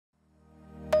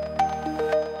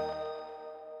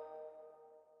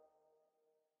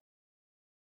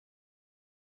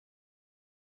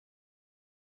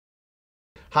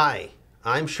Hi,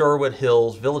 I'm Shorewood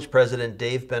Hills Village President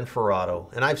Dave Benferrato,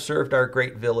 and I've served our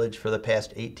great village for the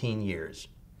past 18 years.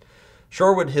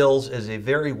 Shorewood Hills is a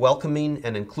very welcoming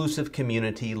and inclusive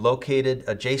community located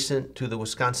adjacent to the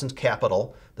Wisconsin's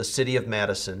capital, the city of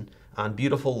Madison, on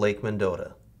beautiful Lake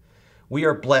Mendota. We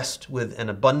are blessed with an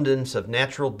abundance of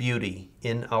natural beauty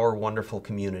in our wonderful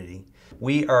community.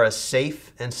 We are a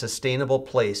safe and sustainable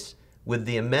place with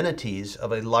the amenities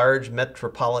of a large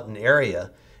metropolitan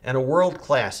area and a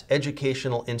world-class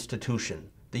educational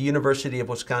institution, the University of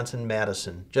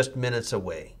Wisconsin-Madison, just minutes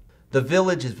away. The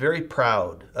village is very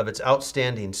proud of its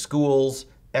outstanding schools,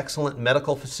 excellent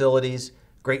medical facilities,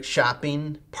 great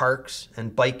shopping, parks,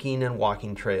 and biking and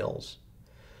walking trails.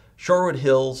 Shorewood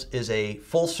Hills is a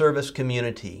full-service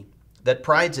community that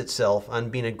prides itself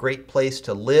on being a great place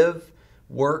to live,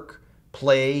 work,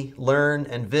 play, learn,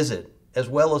 and visit, as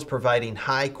well as providing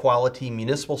high-quality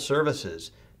municipal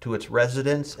services to its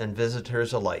residents and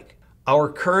visitors alike. Our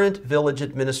current village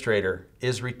administrator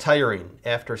is retiring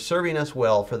after serving us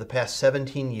well for the past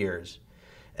 17 years.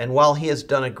 And while he has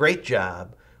done a great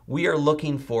job, we are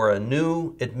looking for a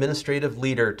new administrative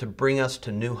leader to bring us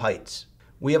to new heights.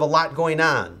 We have a lot going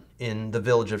on in the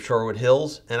village of Shorewood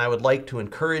Hills, and I would like to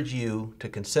encourage you to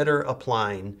consider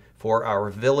applying for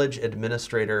our village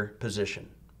administrator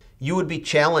position. You would be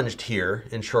challenged here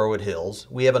in Shorewood Hills.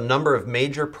 We have a number of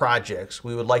major projects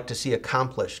we would like to see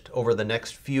accomplished over the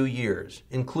next few years,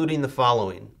 including the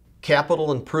following: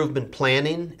 capital improvement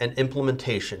planning and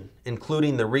implementation,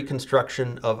 including the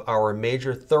reconstruction of our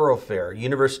major thoroughfare,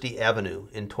 University Avenue,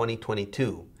 in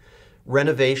 2022,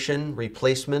 renovation,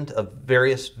 replacement of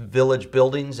various village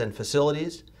buildings and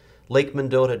facilities, Lake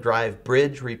Mendota Drive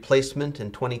Bridge replacement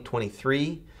in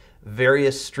 2023,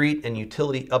 various street and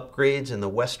utility upgrades in the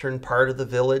western part of the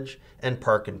village, and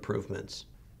park improvements.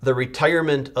 The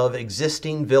retirement of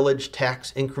existing village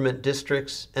tax increment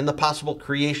districts and the possible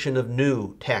creation of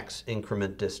new tax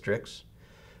increment districts.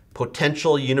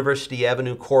 Potential University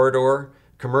Avenue corridor,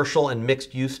 commercial and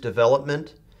mixed-use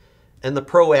development, and the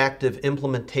proactive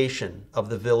implementation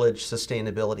of the village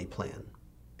sustainability plan.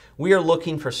 We are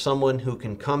looking for someone who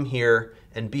can come here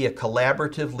and be a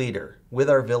collaborative leader with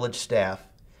our village staff,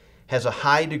 has a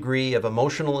high degree of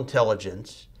emotional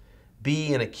intelligence,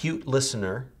 be an acute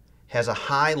listener, has a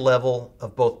high level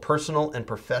of both personal and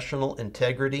professional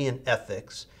integrity and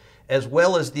ethics, as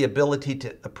well as the ability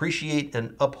to appreciate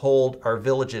and uphold our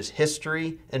village's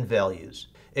history and values.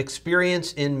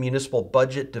 Experience in municipal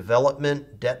budget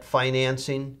development, debt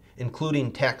financing,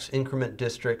 including tax increment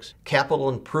districts, capital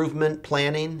improvement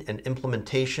planning and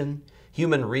implementation,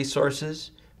 human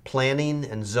resources, planning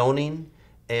and zoning,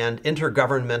 and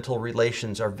intergovernmental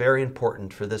relations are very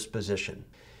important for this position.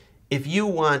 If you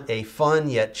want a fun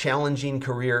yet challenging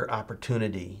career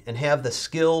opportunity and have the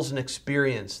skills and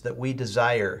experience that we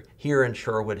desire here in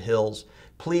Shorewood Hills,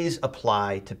 please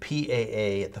apply to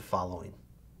PAA at the following: